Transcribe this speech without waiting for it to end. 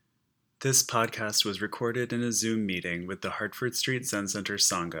This podcast was recorded in a Zoom meeting with the Hartford Street Zen Center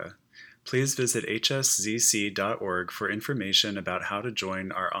Sangha. Please visit hszc.org for information about how to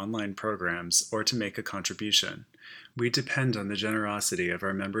join our online programs or to make a contribution. We depend on the generosity of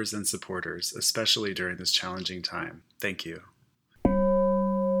our members and supporters, especially during this challenging time. Thank you.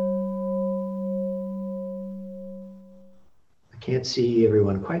 I can't see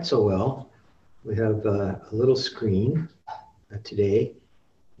everyone quite so well. We have a little screen today.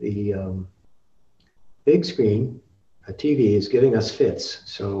 The big screen, a TV, is giving us fits,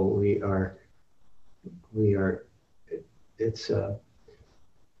 so it's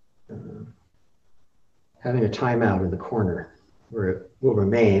having a timeout in the corner where it will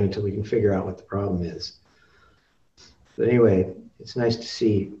remain until we can figure out what the problem is. But anyway, it's nice to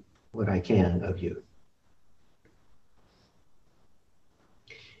see what I can of you.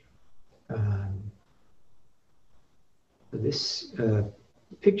 This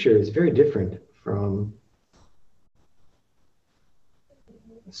picture is very different from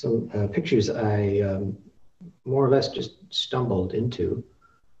some pictures I more or less just stumbled into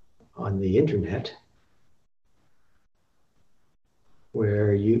on the internet,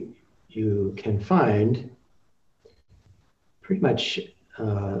 where you can find pretty much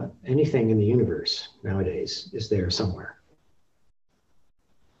anything in the universe nowadays is there somewhere.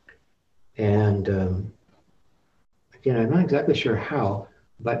 And again, I'm not exactly sure how,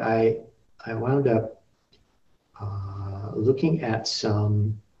 but I wound up looking at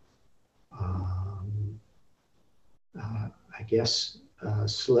some, I guess,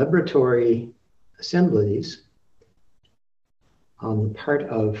 celebratory assemblies on the part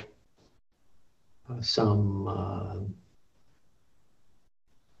of some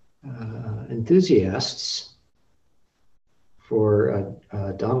enthusiasts for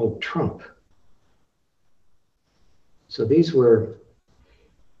Donald Trump. So these were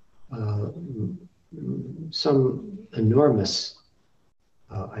some enormous,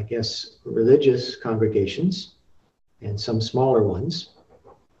 I guess, religious congregations and some smaller ones.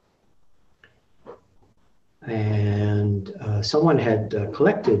 And someone had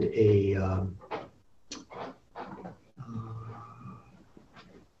collected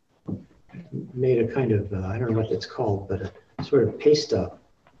made a kind of, I don't know what that's called, but a sort of paste up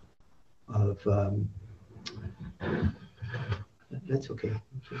of, that's okay.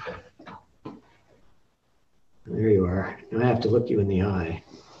 There you are. Now I have to look you in the eye.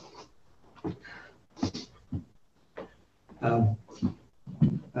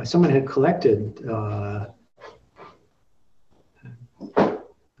 Someone had collected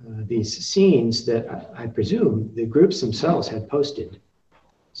these scenes that I presume the groups themselves had posted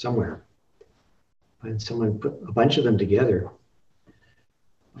somewhere. And someone put a bunch of them together,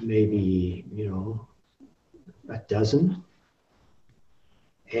 maybe, a dozen.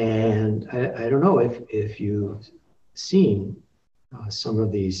 And I don't know if you've seen some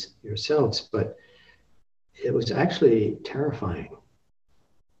of these yourselves, but it was actually terrifying.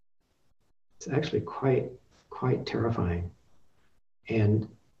 It's actually quite terrifying, and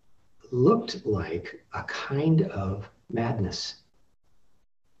looked like a kind of madness.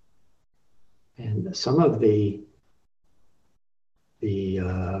 And some of the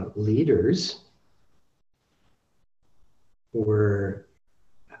leaders were,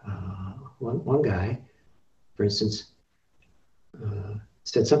 one guy, for instance,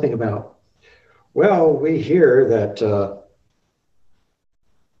 said something about, well, we hear that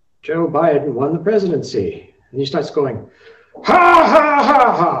Joe Biden won the presidency. And he starts going, ha, ha,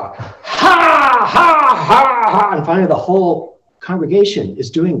 ha, ha, ha, ha, ha, ha. And finally the whole congregation is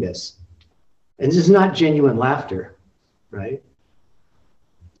doing this. And this is not genuine laughter, right?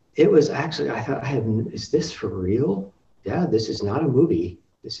 It was actually, I thought, is this for real? Yeah, this is not a movie.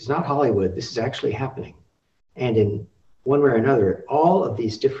 This is not Hollywood. This is actually happening. And in one way or another, all of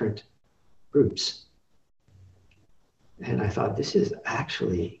these different groups. And I thought, this is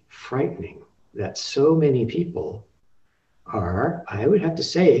actually frightening that so many people are, I would have to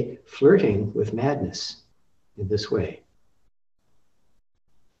say, flirting with madness in this way,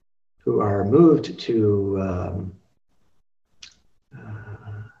 who are moved to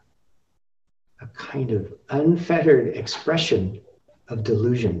a kind of unfettered expression of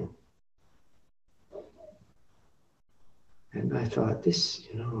delusion. And I thought, this,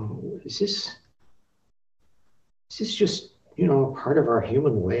 is this just, part of our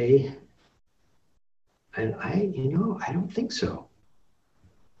human way? And I don't think so.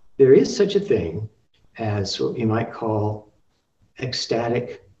 There is such a thing as what you might call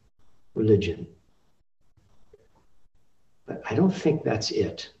ecstatic religion. But I don't think that's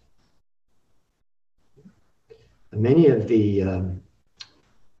it. Many of the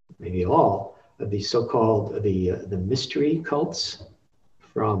maybe all, of the so-called the mystery cults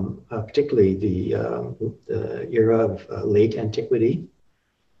from particularly the era of late antiquity,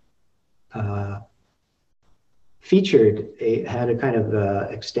 had a kind of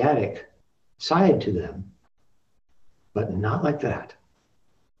ecstatic side to them, but not like that,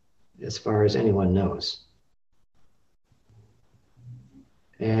 as far as anyone knows.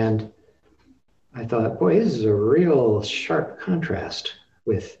 And I thought, boy, this is a real sharp contrast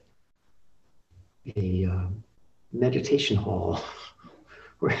with a meditation hall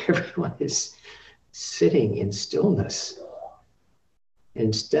where everyone is sitting in stillness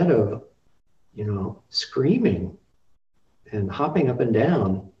instead of, screaming and hopping up and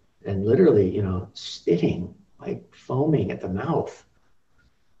down and literally, spitting, like foaming at the mouth.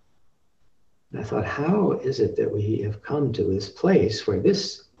 And I thought, how is it that we have come to this place where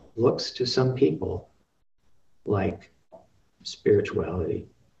this looks to some people like spirituality?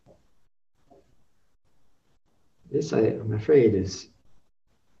 This, I'm afraid, is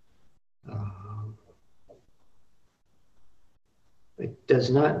it does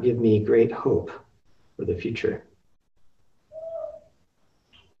not give me great hope for the future.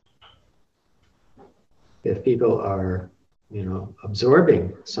 If people are,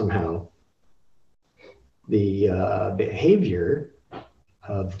 absorbing somehow the behavior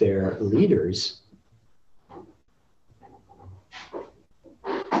of their leaders,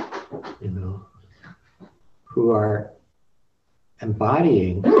 who are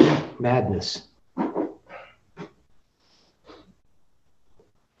embodying madness.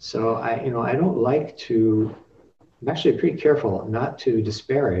 So I don't like to, I'm actually pretty careful not to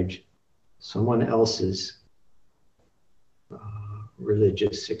disparage someone else's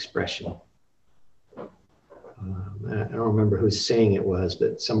religious expression. I don't remember whose saying it was,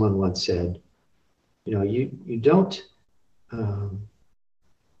 but someone once said, you don't,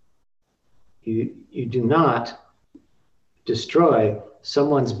 you do not destroy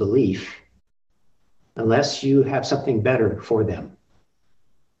someone's belief unless you have something better for them.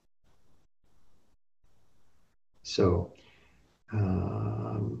 So,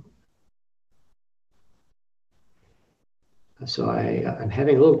 I'm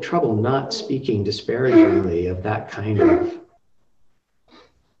having a little trouble not speaking disparagingly of that kind of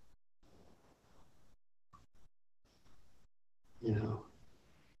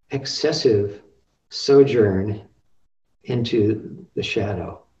excessive sojourn into the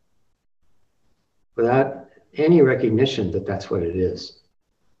shadow without any recognition that that's what it is.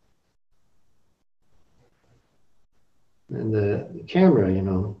 And the camera,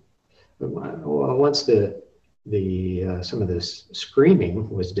 once some of this screaming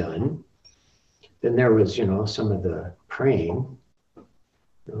was done, then there was, some of the praying,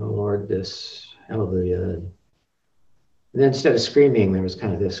 Lord, this, hallelujah. And then instead of screaming, there was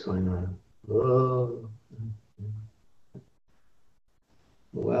kind of this going on. Oh,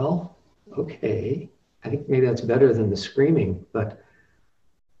 well, okay. I think maybe that's better than the screaming, but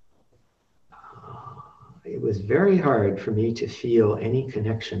it was very hard for me to feel any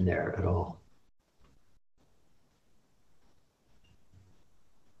connection there at all.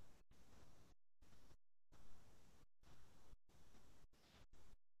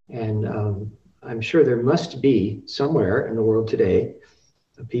 And I'm sure there must be somewhere in the world today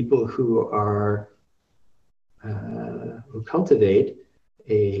people who are who cultivate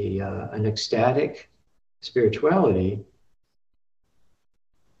an ecstatic spirituality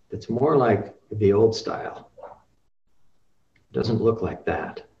that's more like the old style. It doesn't look like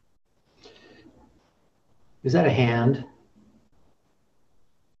that. Is that a hand?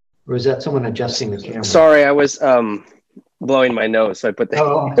 Or is that someone adjusting the camera? Sorry, I was blowing my nose, so I put the.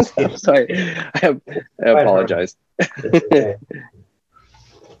 Oh, sorry, I apologize. Okay.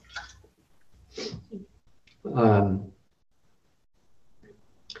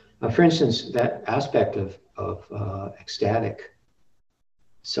 For instance, that aspect of ecstatic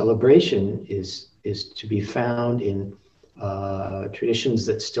celebration is to be found in traditions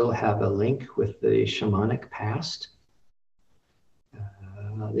that still have a link with the shamanic past.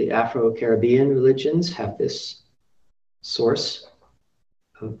 The Afro-Caribbean religions have this source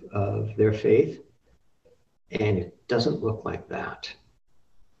of their faith, and it doesn't look like that.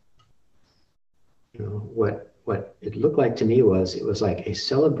 What it looked like to me it was like a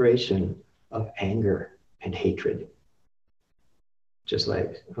celebration of anger and hatred. Just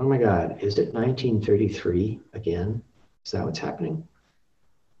like, oh my God, is it 1933 again? Is that what's happening?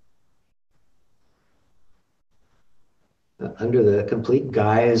 Under the complete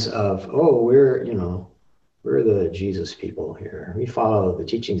guise of, oh, we're the Jesus people here. We follow the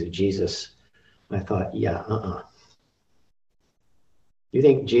teachings of Jesus. And I thought, yeah, You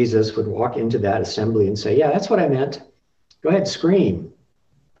think Jesus would walk into that assembly and say, yeah, that's what I meant. Go ahead, scream.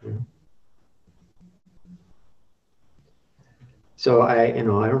 So I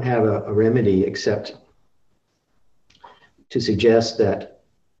don't have a remedy except to suggest that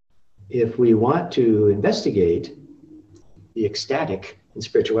if we want to investigate the ecstatic in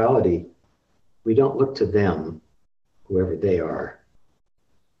spirituality, we don't look to them, whoever they are,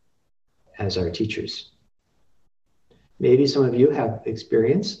 as our teachers. Maybe some of you have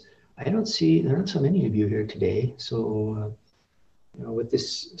experience. There aren't so many of you here today. So, with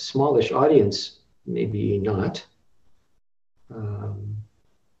this smallish audience, maybe not.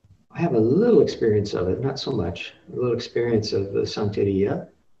 I have a little experience of it, not so much. A little experience of the Santeria,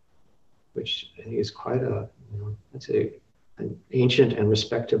 which I think is quite that's an ancient and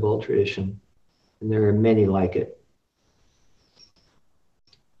respectable tradition. And there are many like it.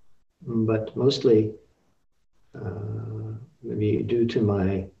 But mostly, maybe due to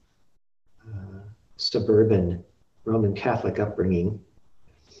my suburban Roman Catholic upbringing,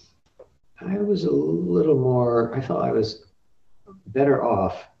 I felt I was better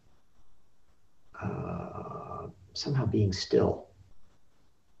off somehow being still.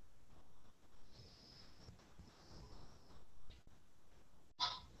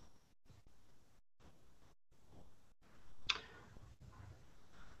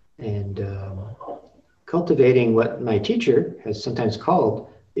 And cultivating what my teacher has sometimes called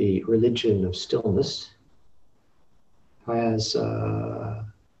the religion of stillness has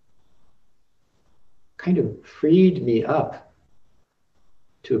kind of freed me up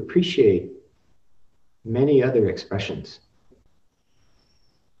to appreciate many other expressions.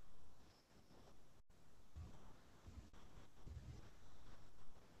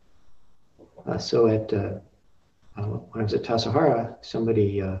 So when I was at Tassajara,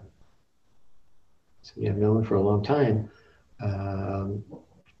 somebody I've known for a long time,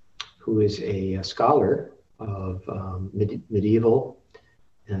 who is a scholar of medieval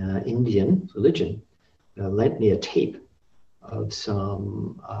Indian religion, lent me a tape of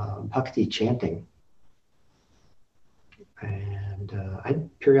some bhakti chanting. And I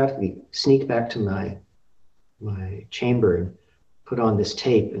periodically sneak back to my chamber and put on this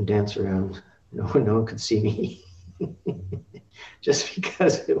tape and dance around, when no one could see me. Just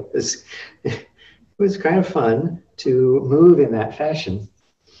because it was kind of fun to move in that fashion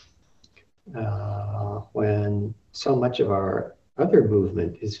when so much of our other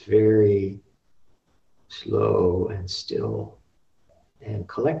movement is very slow and still and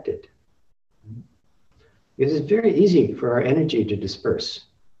collected. Because it's very easy for our energy to disperse.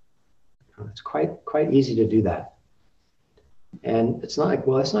 It's quite easy to do that. And it's not like,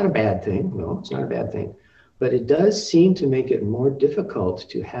 well, it's not a bad thing. No, it's not a bad thing. But it does seem to make it more difficult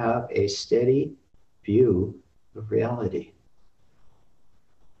to have a steady view of reality.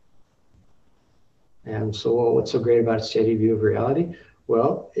 And so what's so great about a steady view of reality?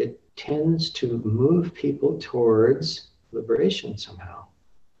 Well, it tends to move people towards liberation somehow.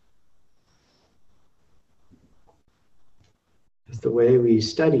 If the way we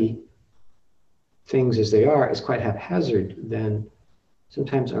study things as they are is quite haphazard, then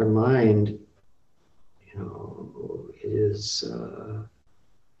sometimes our mind, is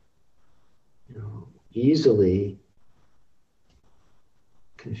easily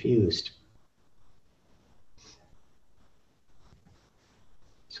confused.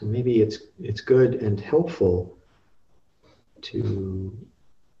 So maybe it's good and helpful to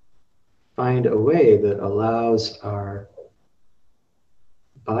find a way that allows our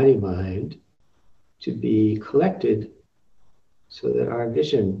body mind to be collected so that our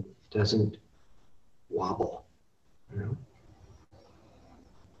vision doesn't wobble.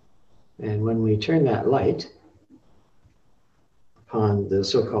 And when we turn that light upon the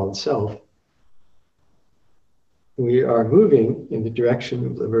so-called self, we are moving in the direction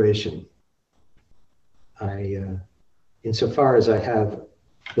of liberation. Insofar as I have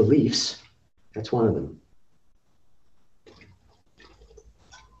beliefs, that's one of them.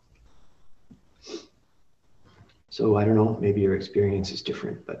 So I don't know, maybe your experience is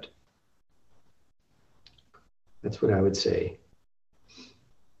different, but that's what I would say.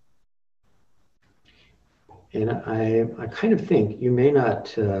 And I kind of think you may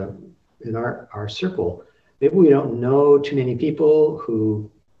not, in our circle, maybe we don't know too many people who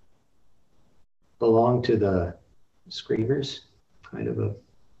belong to the screamers kind of a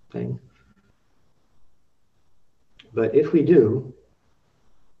thing. But if we do,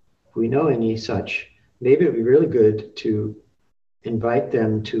 if we know any such, maybe it would be really good to invite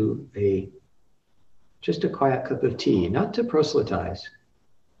them to just a quiet cup of tea, not to proselytize,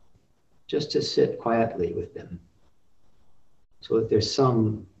 just to sit quietly with them so that there's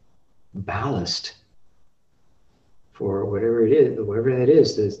some ballast for whatever it is, whatever that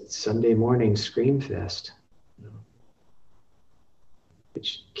is, the Sunday morning scream fest,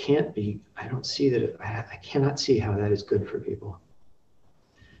 which can't be, I don't see that, I cannot see how that is good for people.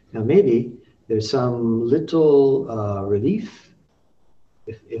 Now, maybe there's some little relief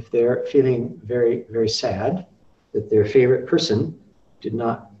if they're feeling very, very sad that their favorite person did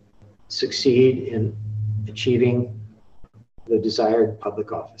not succeed in achieving the desired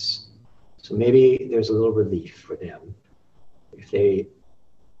public office. So maybe there's a little relief for them if they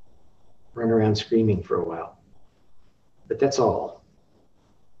run around screaming for a while. But that's all.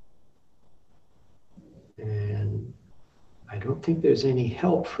 And I don't think there's any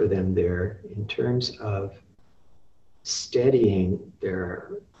help for them there in terms of steadying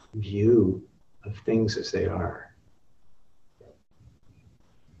their view of things as they are.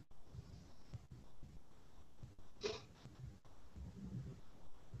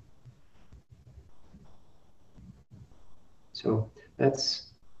 So that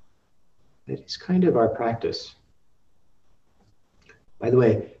is kind of our practice. By the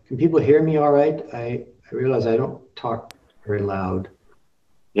way, can people hear me all right? I realize I don't talk very loud.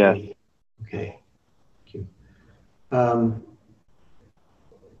 Yeah. Okay. Thank you.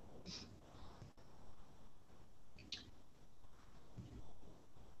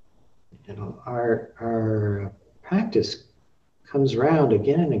 You know, our practice comes around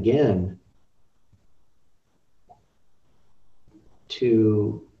again and again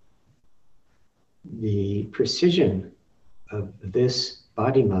to the precision of this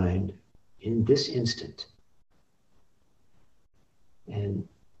body-mind in this instant. And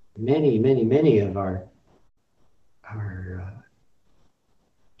many of our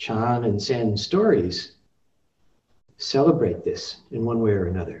Chan and Zen stories celebrate this in one way or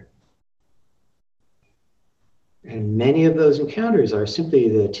another. And many of those encounters are simply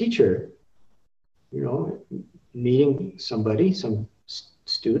the teacher, you know, meeting somebody, some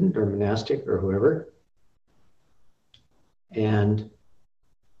student or monastic or whoever, and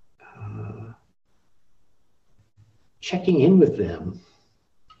checking in with them.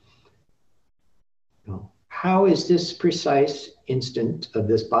 You know, how is this precise instant of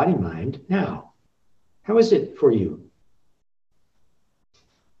this body mind now? How is it for you?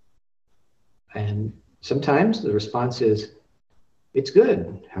 And sometimes the response is, it's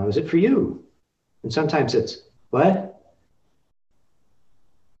good. How is it for you? And sometimes it's, what?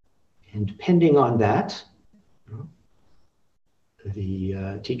 And depending on that,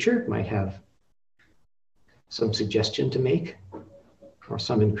 the teacher might have some suggestion to make or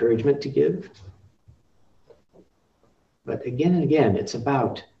some encouragement to give. But again and again, it's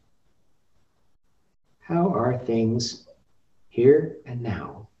about how are things here and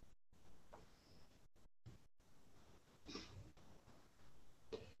now?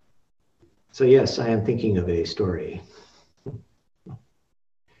 So yes, I am thinking of a story.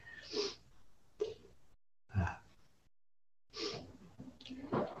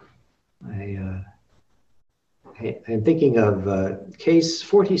 I'm thinking of case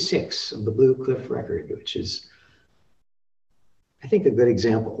 46 of the Blue Cliff Record, which is, I think, a good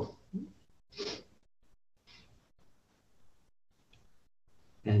example.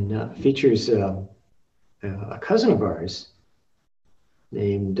 And features a cousin of ours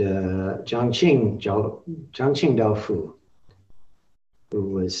named Jiangqing Daofu, who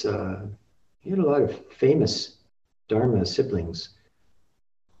was, he had a lot of famous Dharma siblings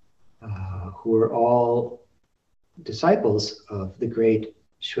who were all disciples of the great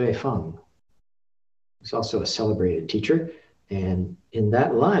Xue Feng. He's also a celebrated teacher, and in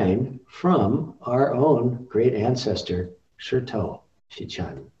that line from our own great ancestor, Shito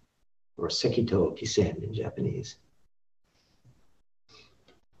Shichan, or Sekito Pisen in Japanese.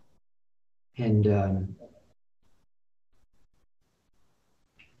 And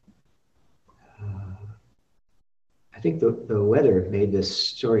I think the weather made this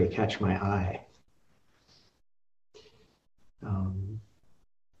story catch my eye.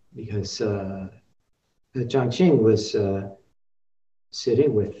 Because Jiangqing was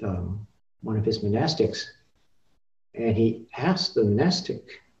sitting with one of his monastics, and he asked the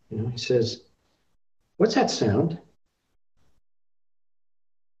monastic, he says, "What's that sound?"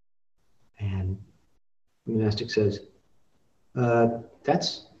 And the monastic says,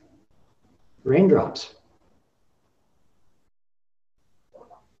 "That's raindrops."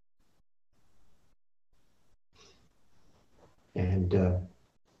 And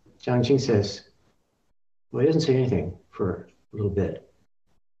Jiangqing says, well, he doesn't say anything for a little bit.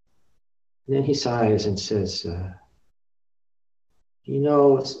 And then he sighs and says,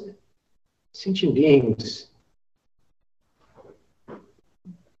 sentient beings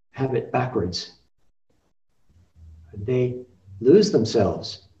have it backwards. They lose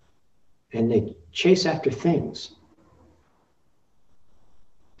themselves and they chase after things.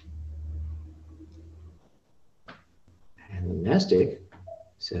 And the monastic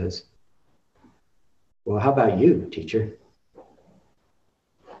says, well, how about you, teacher?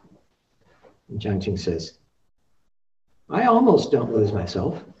 And Jiang Qing says, I almost don't lose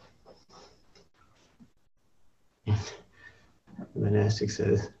myself. The monastic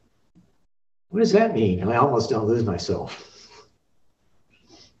says, what does that mean? I almost don't lose myself.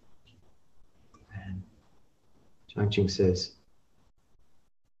 And Jiang Qing says,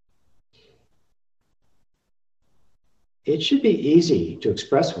 it should be easy to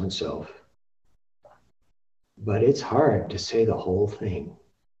express oneself, but it's hard to say the whole thing.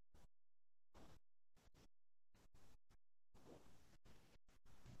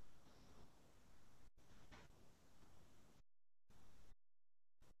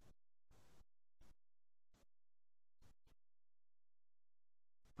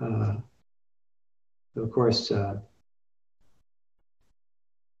 Of course, the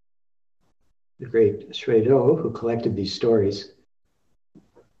great Shui Do, who collected these stories,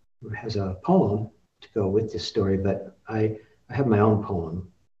 has a poem to go with this story, but I have my own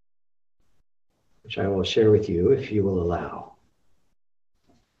poem, which I will share with you if you will allow.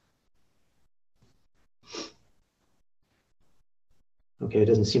 Okay, it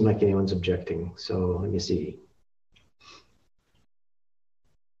doesn't seem like anyone's objecting, so let me see.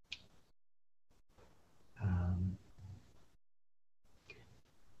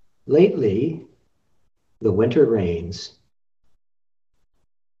 Lately, the winter rains.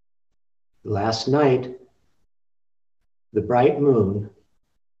 Last night, the bright moon,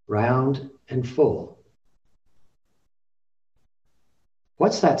 round and full.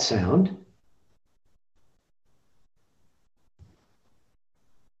 What's that sound?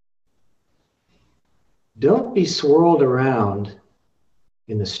 Don't be swirled around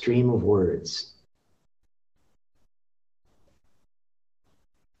in the stream of words.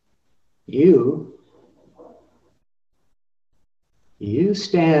 You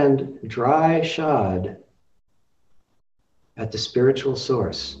stand dry shod at the spiritual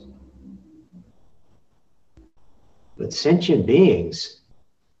source. But sentient beings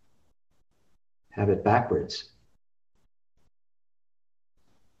have it backwards.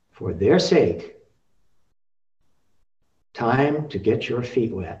 For their sake, time to get your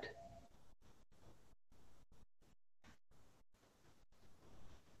feet wet.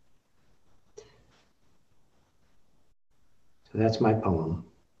 So that's my poem.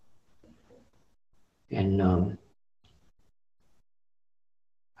 And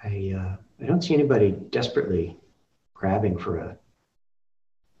I don't see anybody desperately grabbing for a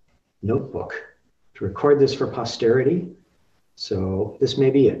notebook to record this for posterity. So this may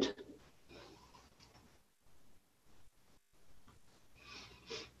be it.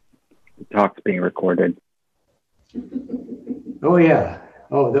 The talk's being recorded. Oh yeah.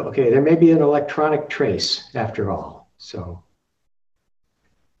 Oh, okay. There may be an electronic trace after all. So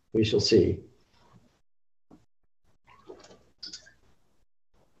we shall see.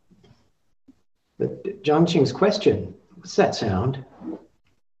 But Jiang Qing's question, what's that sound?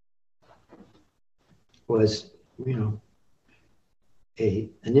 Was, an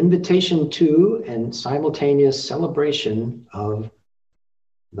invitation to and simultaneous celebration of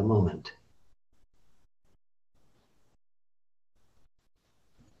the moment.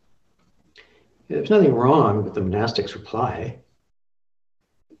 There's nothing wrong with the monastic's reply.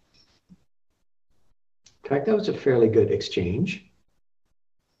 In fact, that was a fairly good exchange.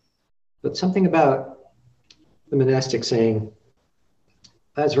 But something about the monastic saying,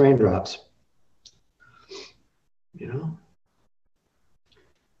 that's raindrops. It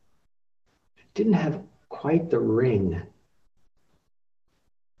didn't have quite the ring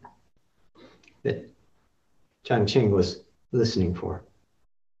that Jiang Qing was listening for.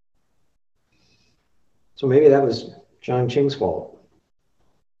 So maybe that was Jiang Qing's fault.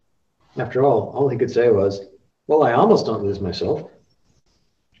 After all he could say was, well, I almost don't lose myself.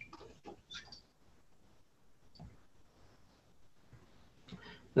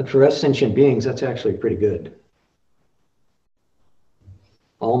 But for us sentient beings, that's actually pretty good.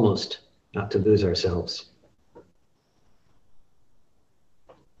 Almost not to lose ourselves.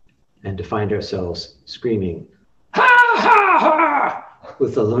 And to find ourselves screaming, ha, ha, ha,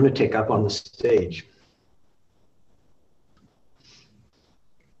 with the lunatic up on the stage.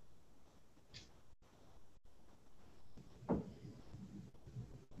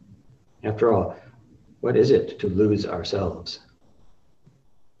 After all, what is it to lose ourselves?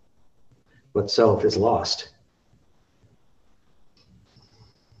 What self is lost?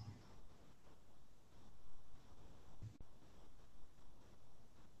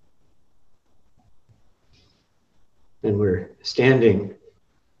 and we're standing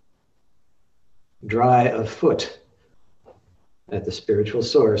dry of foot at the spiritual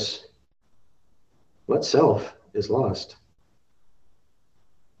source, what self is lost?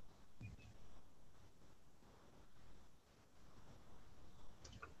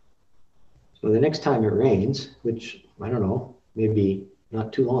 So the next time it rains, which I don't know, maybe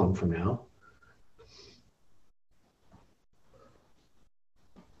not too long from now,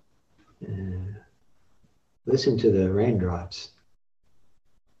 listen to the raindrops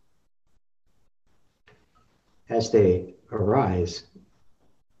as they arise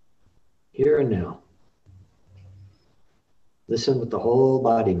here and now. Listen with the whole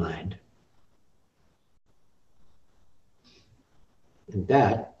body mind. And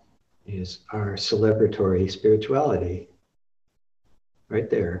that is our celebratory spirituality right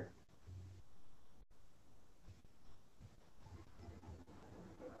there.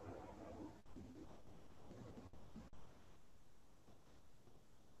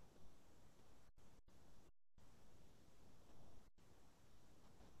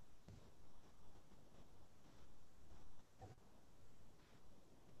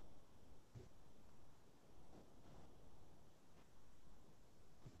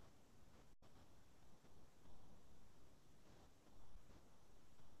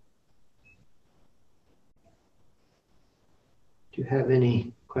 Do you have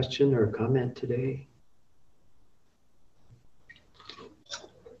any question or comment today?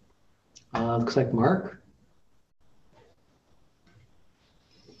 Looks like Mark.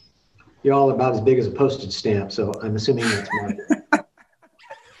 You're all about as big as a postage stamp, so I'm assuming that's Mark.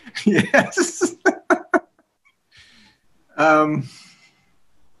 Yes.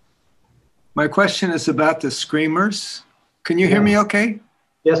 My question is about the screamers. Can you hear me okay?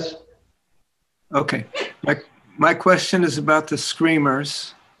 Yes. Okay. My question is about the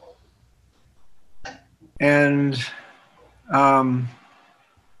screamers. And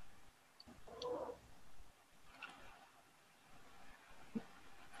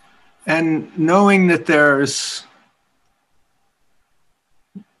knowing that there's,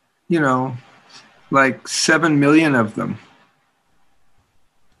 like 7 million of them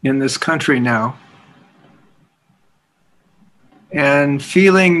in this country now, and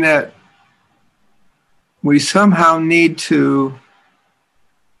feeling that we somehow need to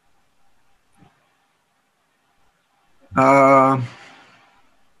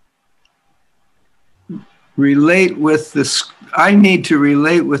relate with this. I need to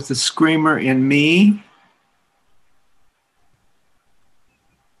relate with the screamer in me,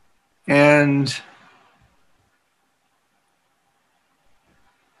 and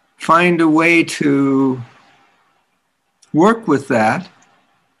find a way to work with that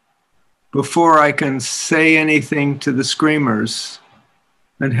before I can say anything to the screamers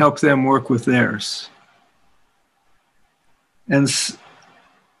and help them work with theirs. And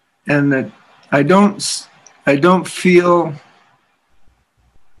that I don't feel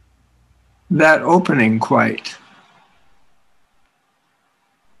that opening quite.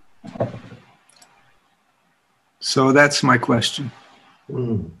 So that's my question.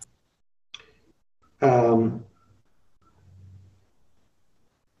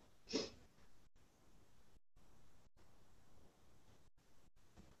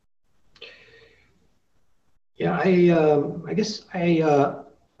 Yeah, I guess I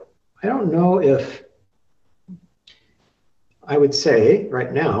don't know if I would say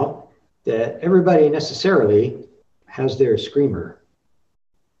right now that everybody necessarily has their screamer.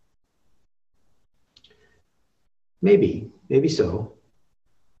 Maybe so.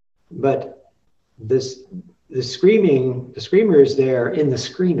 But the screamer is there in the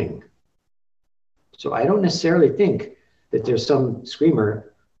screaming. So I don't necessarily think that there's some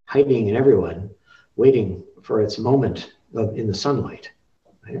screamer hiding in everyone, waiting for its moment in the sunlight.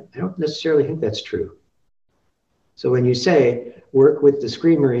 I don't necessarily think that's true. So when you say work with the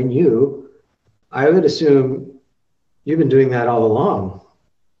screamer in you, I would assume you've been doing that all along.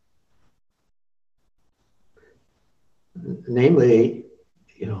 Namely,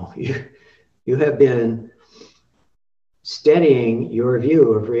 you have been steadying your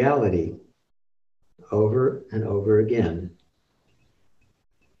view of reality over and over again.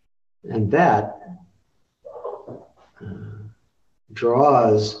 And that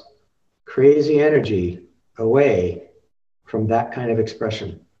draws crazy energy away from that kind of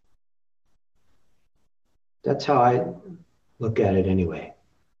expression. That's how I look at it anyway.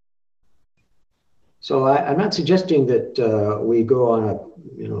 So I'm not suggesting that we go on a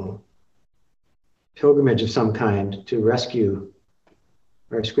pilgrimage of some kind to rescue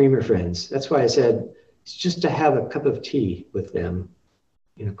our screamer friends. That's why I said it's just to have a cup of tea with them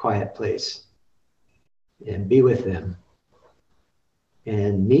in a quiet place and be with them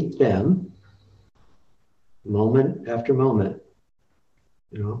and meet them moment after moment,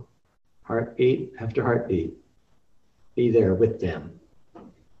 heartbeat after heartbeat. Be there with them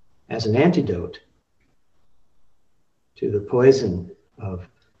as an antidote to the poison of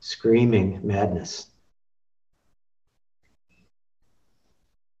screaming madness.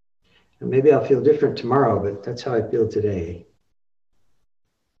 And maybe I'll feel different tomorrow, but that's how I feel today.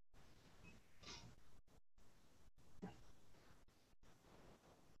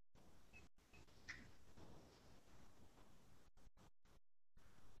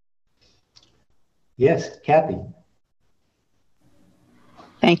 Yes, Kathy.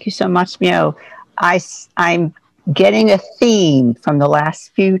 Thank you so much, Myo. I'm getting a theme from the last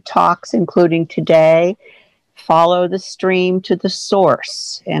few talks, including today. Follow the stream to the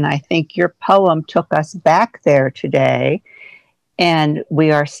source. And I think your poem took us back there today. And we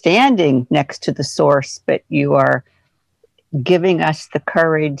are standing next to the source, but you are giving us the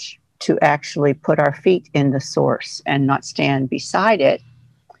courage to actually put our feet in the source and not stand beside it.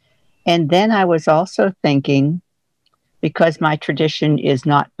 And then I was also thinking, because my tradition is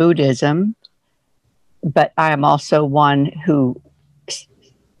not Buddhism, but I am also one who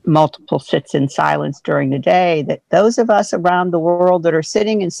multiple sits in silence during the day, that those of us around the world that are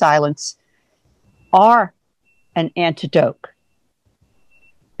sitting in silence are an antidote,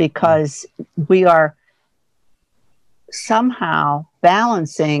 because we are somehow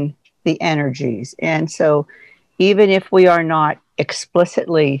balancing the energies. And so even if we are not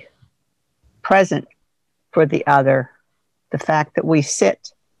explicitly present for the other, the fact that we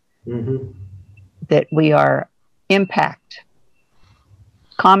sit, that we are impact.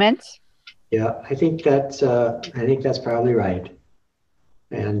 Comments? Yeah, I think that's probably right.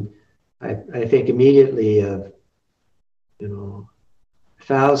 And I think immediately of,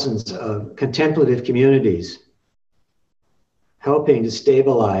 thousands of contemplative communities helping to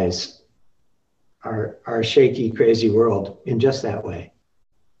stabilize our shaky, crazy world in just that way.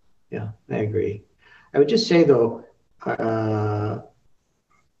 Yeah, I agree. I would just say, though,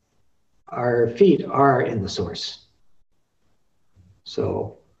 our feet are in the source.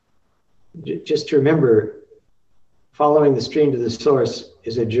 So just to remember, following the stream to the source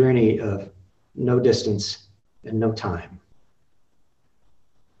is a journey of no distance and no time.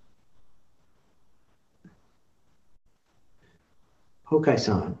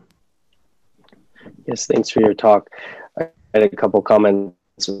 Hokai-san. Yes, thanks for your talk. I had a couple comments.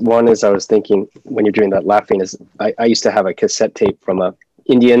 One is, I was thinking when you're doing that laughing, is I used to have a cassette tape from a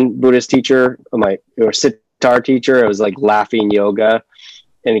Indian Buddhist teacher, or sitar teacher. It was like laughing yoga,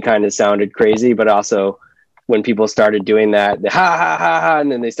 and it kind of sounded crazy, but also when people started doing that, the ha ha ha ha,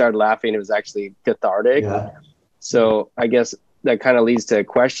 and then they started laughing, it was actually cathartic. Yeah. So I guess that kind of leads to a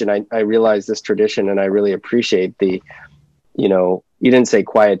question. I realize this tradition, and I really appreciate the, you didn't say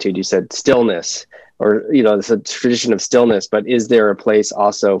quietude, you said stillness, or, it's a tradition of stillness, but is there a place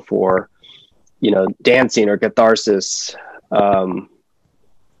also for, dancing or catharsis?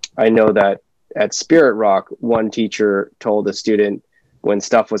 I know that at Spirit Rock, one teacher told a student when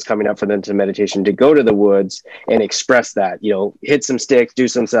stuff was coming up for them to meditation to go to the woods and express that, hit some sticks, do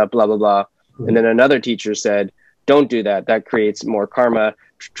some stuff, blah, blah, blah. Mm-hmm. And then another teacher said, don't do that. That creates more karma.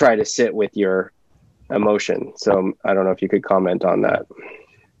 Try to sit with your emotion. So I don't know if you could comment on that.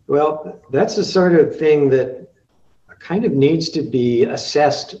 Well, that's the sort of thing that kind of needs to be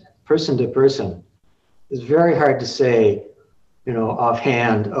assessed person to person. It's very hard to say,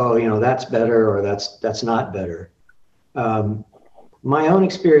 offhand, that's better or that's not better. My own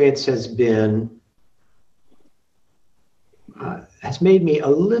experience has been, has made me a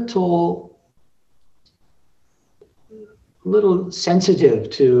little sensitive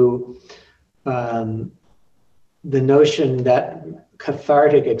to the notion that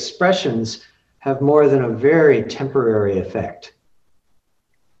cathartic expressions have more than a very temporary effect.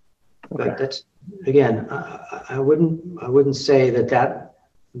 Okay. But that's, again, I wouldn't say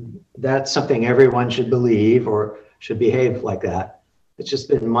that's something everyone should believe or should behave like that. It's just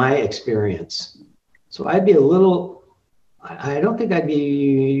been my experience. So I don't think I'd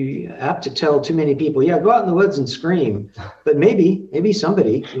be apt to tell too many people, yeah, go out in the woods and scream. But maybe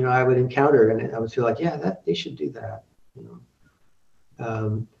somebody, I would encounter and I would feel like, yeah, that they should do that.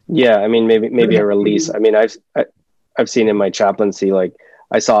 Yeah, I mean, maybe a release. I mean, I've seen in my chaplaincy, like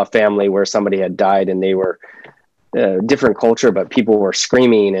I saw a family where somebody had died and they were different culture, but people were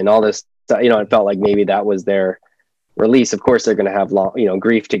screaming and all this stuff. It felt like maybe that was their release. Of course, they're going to have long,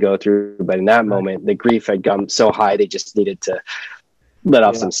 grief to go through, but in that moment, the grief had gone so high they just needed to let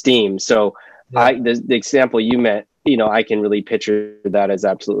off some steam. So, the example you met, I can really picture that as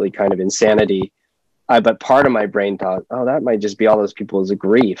absolutely kind of insanity. but part of my brain thought, oh, that might just be all those people as a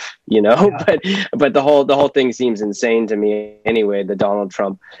grief, you know. Yeah. But the whole thing seems insane to me anyway. The Donald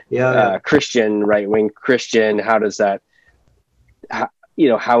Trump Christian, right-wing Christian, how does that,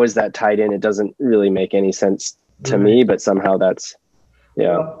 how is that tied in? It doesn't really make any sense to me, but somehow that's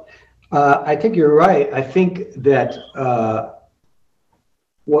Well, I think you're right. I think that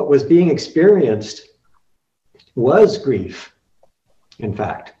what was being experienced was grief, in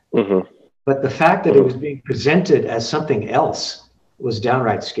fact. Mm-hmm. But the fact that it was being presented as something else was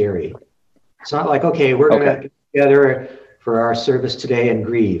downright scary. It's not like, okay, we're going to get together for our service today and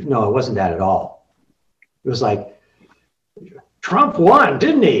grieve. No, it wasn't that at all. It was like, Trump won,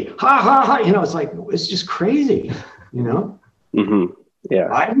 didn't he? Ha, ha, ha. It's like, it's just crazy, Mm-hmm. Yeah.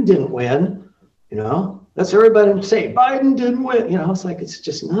 Biden didn't win, That's everybody say, Biden didn't win. It's like, it's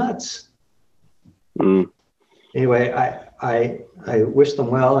just nuts. Mm. Anyway, I wish them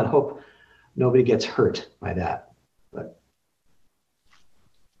well and hope nobody gets hurt by that, but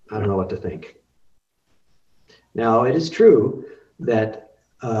I don't know what to think. Now, it is true that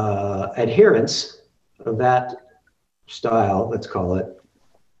adherents of that style, let's call it,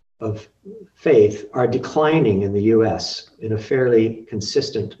 of faith are declining in the US in a fairly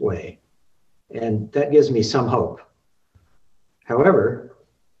consistent way. And that gives me some hope. However,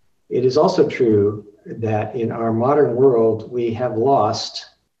 it is also true that in our modern world, we have lost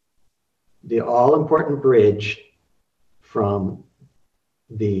the all-important bridge from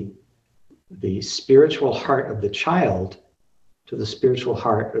the spiritual heart of the child to the spiritual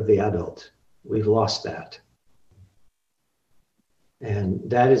heart of the adult. We've lost that. And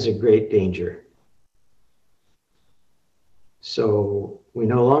that is a great danger. So we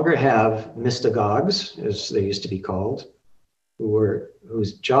no longer have mystagogues, as they used to be called,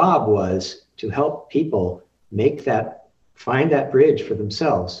 whose job was to help people find that bridge for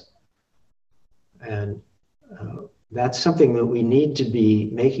themselves. And that's something that we need to be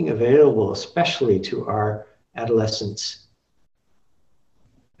making available, especially to our adolescents,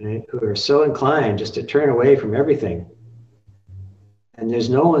 right, who are so inclined just to turn away from everything. And there's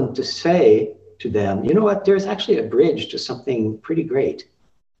no one to say to them, you know what, there's actually a bridge to something pretty great.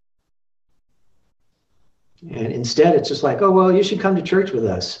 And instead, it's just like, oh, well, you should come to church with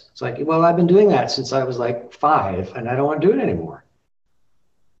us. It's like, well, I've been doing that since I was like 5, and I don't want to do it anymore.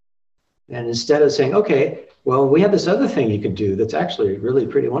 And instead of saying, okay, well, we have this other thing you can do that's actually really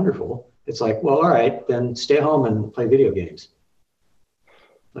pretty wonderful. It's like, well, all right, then stay home and play video games.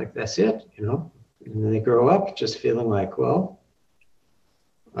 Like, that's it, And then they grow up just feeling like, well,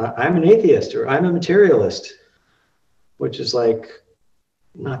 I'm an atheist or I'm a materialist, which is like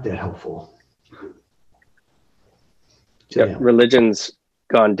not that helpful. Yeah, religion's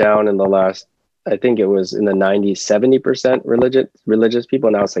gone down in the last, I think it was in the 90s, 70% religious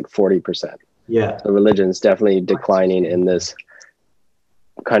people. Now it's like 40%. Yeah. So religion's definitely declining in this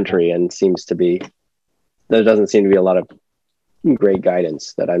country, and there doesn't seem to be a lot of great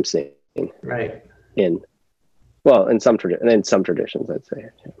guidance that I'm seeing. Right. In some traditions, I'd say.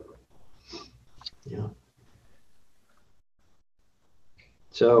 Yeah.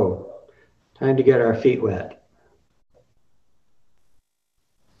 So, time to get our feet wet.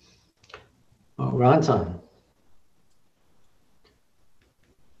 Oh, Rantan.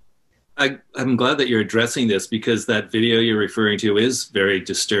 I'm glad that you're addressing this, because that video you're referring to is very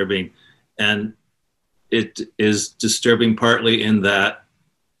disturbing. And it is disturbing partly in that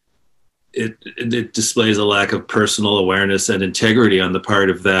it displays a lack of personal awareness and integrity on the part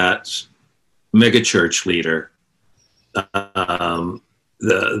of that megachurch leader. The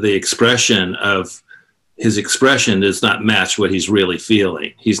expression of his expression does not match what he's really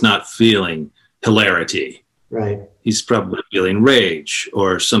feeling. He's not feeling hilarity. Right. He's probably feeling rage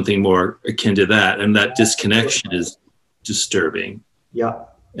or something more akin to that. And that disconnection is disturbing. Yeah.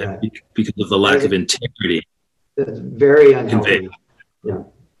 Right. Because of the lack of integrity. That's very unhealthy. Yeah,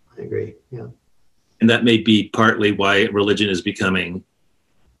 I agree. Yeah. And that may be partly why religion is becoming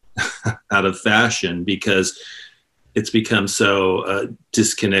out of fashion, because it's become so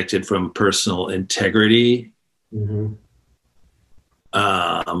disconnected from personal integrity. Mm-hmm.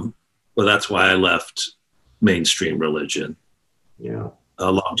 Well, that's why I left mainstream religion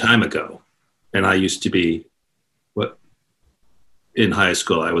a long time ago. And I used to be in high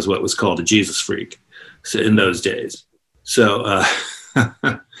school, I was what was called a Jesus freak in those days. So,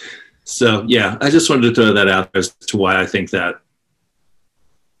 so yeah, I just wanted to throw that out as to why I think that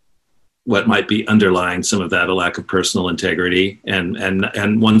what might be underlying some of that, a lack of personal integrity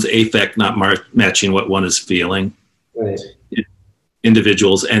and one's affect not matching what one is feeling. Right.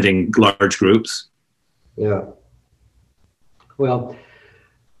 Individuals and in large groups. Yeah. Well,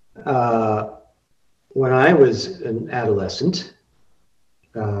 when I was an adolescent,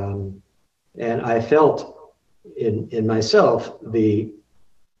 and I felt in myself the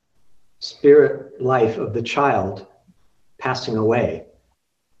spirit life of the child passing away,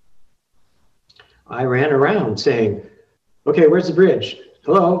 I ran around saying, okay, where's the bridge?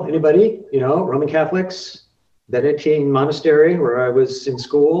 Hello, anybody? You know, Roman Catholics, Benedictine monastery where I was in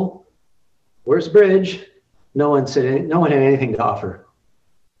school. Where's the bridge? No one had anything to offer,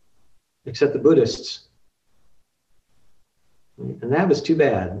 except the Buddhists. And that was too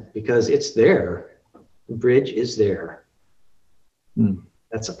bad, because it's there. The bridge is there.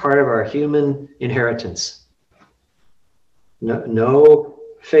 That's a part of our human inheritance. No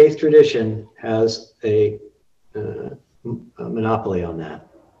faith tradition has a monopoly on that.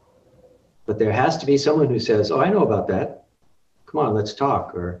 But there has to be someone who says, oh, I know about that. Come on, let's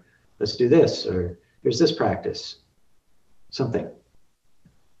talk, or let's do this, or here's this practice. Something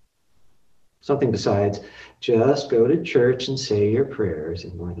besides just go to church and say your prayers.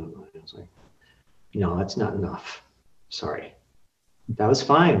 And it's like, no, that's not enough. Sorry. That was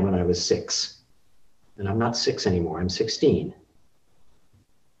fine when I was 6. And I'm not 6 anymore. I'm 16.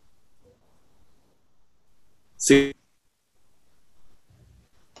 See,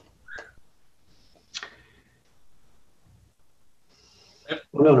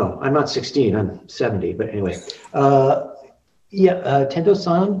 No, I'm not 16. I'm 70. But anyway,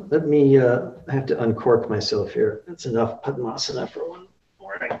 Tendo-san, let me, I have to uncork myself here. That's enough Padmasana for one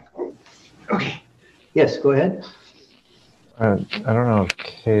morning. Okay. Yes, go ahead. I don't know if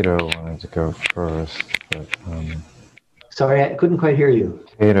Cato wanted to go first, but Sorry, I couldn't quite hear you.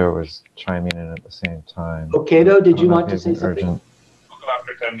 Cato was chiming in at the same time. Oh, Cato, did you I don't know want if to he's say an something? urgent- I'll go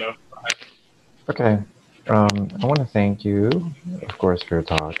after Tendo. Okay. I want to thank you, of course, for your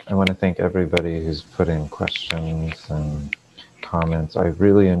talk. I want to thank everybody who's put in questions and comments. I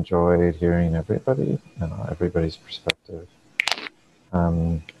really enjoyed hearing everybody and everybody's perspective.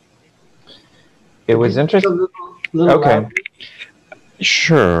 It was interesting. Okay. Loud.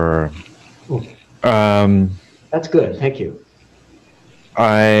 Sure. That's good. Thank you.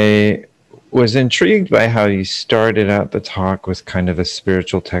 I was intrigued by how you started out the talk with kind of a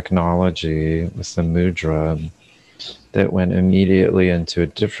spiritual technology with the mudra that went immediately into a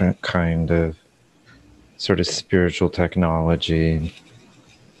different kind of sort of spiritual technology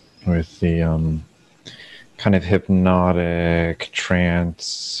with the kind of hypnotic trance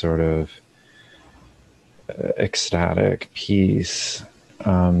sort of ecstatic peace,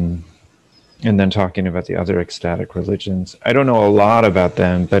 and then talking about the other ecstatic religions. I don't know a lot about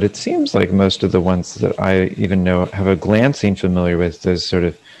them, but it seems like most of the ones that I even know have a glancing familiar with is sort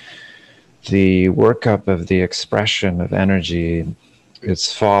of the workup of the expression of energy.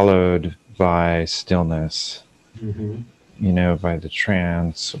 It's followed by stillness, you know, by the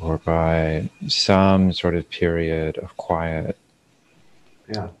trance or by some sort of period of quiet.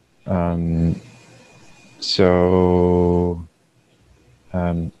 Yeah.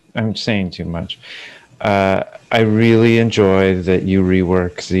 I'm saying too much. I really enjoy that you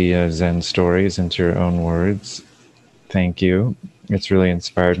rework the Zen stories into your own words. Thank you. It's really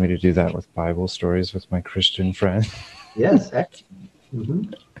inspired me to do that with Bible stories with my Christian friend. Yes.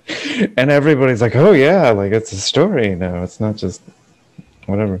 Excellent. And everybody's like, oh yeah, like it's a story now. It's not just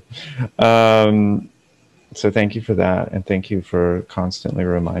whatever. So thank you for that. And thank you for constantly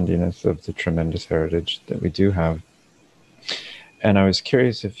reminding us of the tremendous heritage that we do have. And I was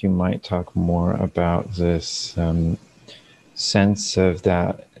curious if you might talk more about this sense of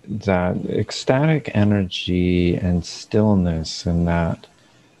that ecstatic energy and stillness, and that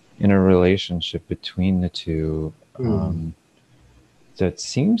in a relationship between the two that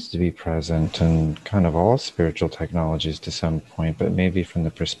seems to be present in kind of all spiritual technologies to some point, but maybe from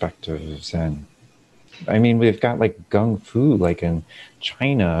the perspective of Zen. I mean, we've got like Gung Fu, like in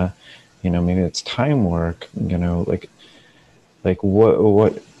China, you know, maybe it's time work, you know, like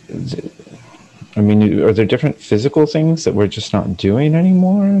what I mean, are there different physical things that we're just not doing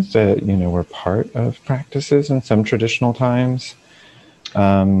anymore that, you know, were part of practices in some traditional times?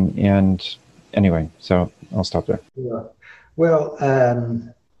 And anyway, so I'll stop there. Yeah. Well,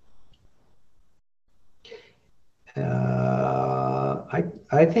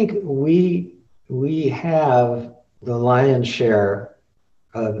 I think we have the lion's share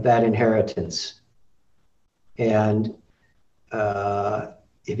of that inheritance, and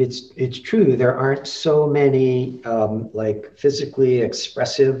if it's true, there aren't so many like physically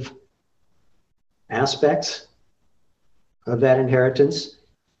expressive aspects of that inheritance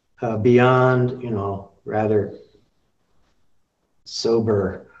beyond, you know, rather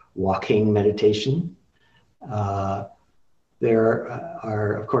sober walking meditation. There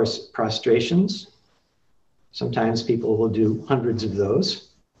are, of course, prostrations Sometimes people will do hundreds of those.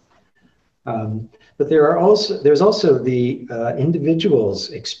 But there's also the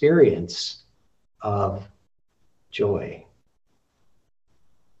individual's experience of joy,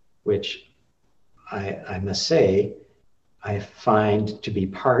 which I must say, I find to be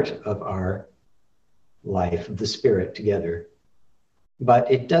part of our life of the spirit together.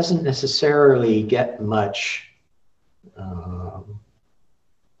 But it doesn't necessarily get much,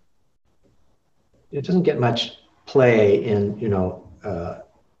 it doesn't get much play in, it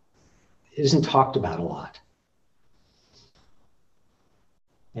isn't talked about a lot.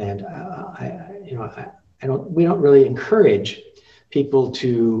 And we don't really encourage people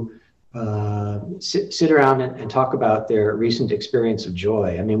to sit around and talk about their recent experience of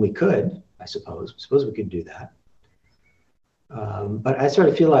joy. I mean, we could, I suppose we could do that. But I sort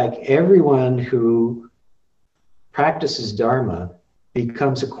of feel like everyone who practices Dharma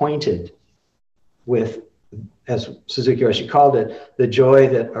becomes acquainted with, as Suzuki Roshi called it, the joy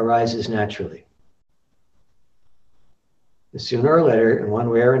that arises naturally. Sooner or later, in one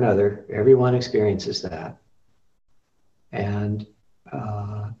way or another, everyone experiences that. And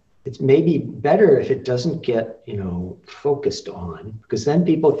it's maybe better if it doesn't get, focused on, because then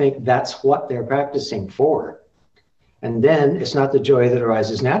people think that's what they're practicing for. And then it's not the joy that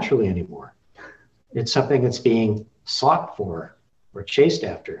arises naturally anymore. It's something that's being sought for or chased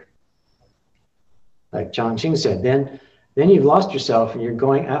after. Like John Ching said, then you've lost yourself and you're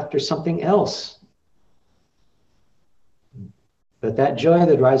going after something else. But that joy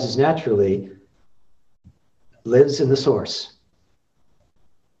that arises naturally lives in the source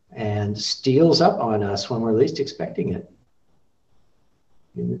and steals up on us when we're least expecting it.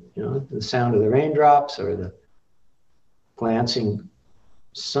 The sound of the raindrops or the glancing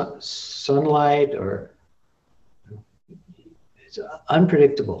sunlight, or it's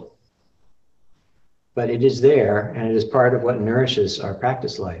unpredictable. But it is there, and it is part of what nourishes our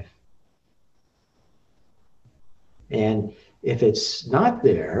practice life. And if it's not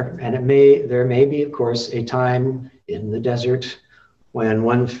there, and there may be, of course, a time in the desert when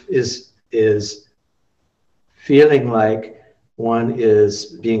one is feeling like one is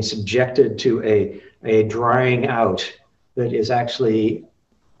being subjected to a drying out that is actually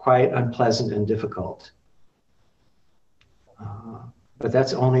quite unpleasant and difficult. But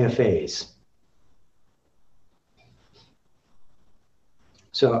that's only a phase.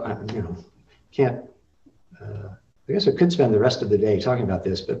 So, can't, I guess I could spend the rest of the day talking about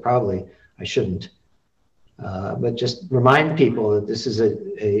this, but probably I shouldn't. But just remind people that this is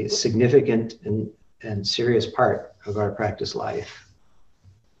a significant and serious part of our practice life.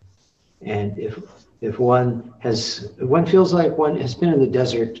 And if one feels like one has been in the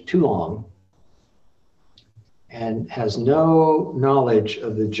desert too long and has no knowledge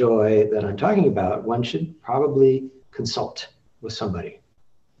of the joy that I'm talking about, one should probably consult with somebody.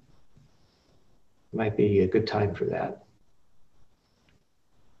 Might be a good time for that.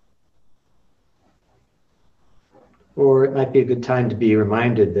 Or it might be a good time to be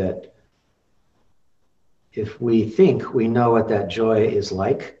reminded that if we think we know what that joy is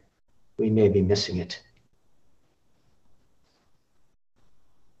like, we may be missing it.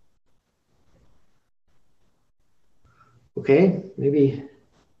 Okay, maybe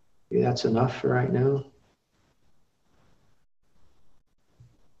that's enough for right now.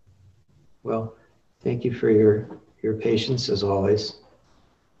 Well, thank you for your patience as always.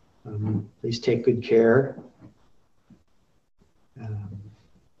 Please take good care.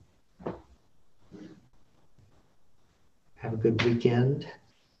 Have a good weekend.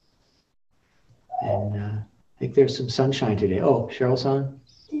 And I think there's some sunshine today. Oh, Cheryl-san?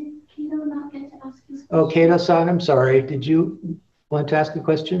 Did Kato not get to ask his question? Oh, Kato-san, I'm sorry. Did you want to ask a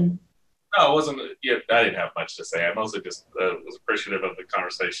question? No, it wasn't. Yeah, I didn't have much to say. I mostly just was appreciative of the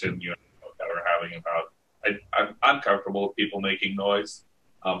conversation you that we're having about. I'm comfortable with people making noise.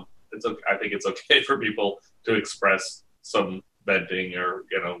 It's okay. I think it's okay for people to express some venting or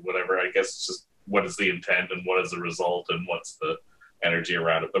whatever. I guess it's just what is the intent and what is the result and what's the energy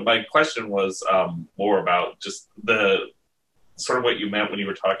around it. But my question was more about just the sort of what you meant when you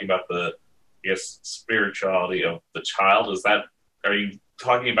were talking about the, I guess, spirituality of the child. Are you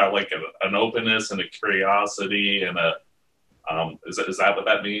talking about like an openness and a curiosity and a is that what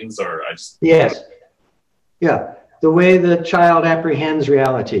that means? Or I just yes, yeah, the way the child apprehends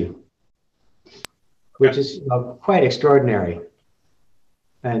reality, which is quite extraordinary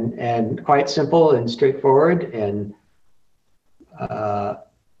and quite simple and straightforward. And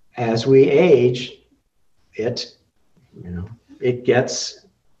as we age, it gets,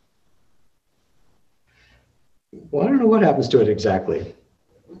 well, I don't know what happens to it exactly,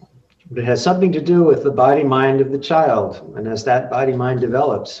 But it has something to do with the body-mind of the child. And as that body-mind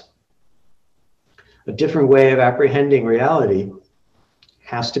develops, a different way of apprehending reality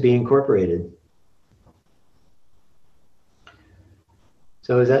has to be incorporated.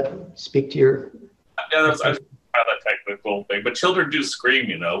 So does that speak to your... Yeah, that's not a technical thing, but children do scream,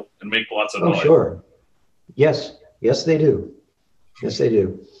 you know, and make lots of Oh, noise. sure. Yes. Yes, they do. Yes, they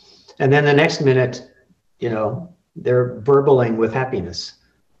do. And then the next minute, you know, they're burbling with happiness.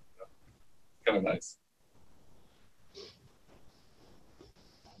 Kind of nice.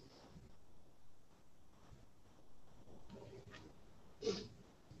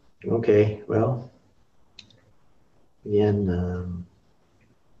 Okay, well, again,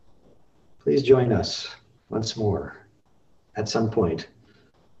 please join us once more at some point,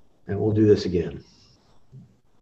 and we'll do this again.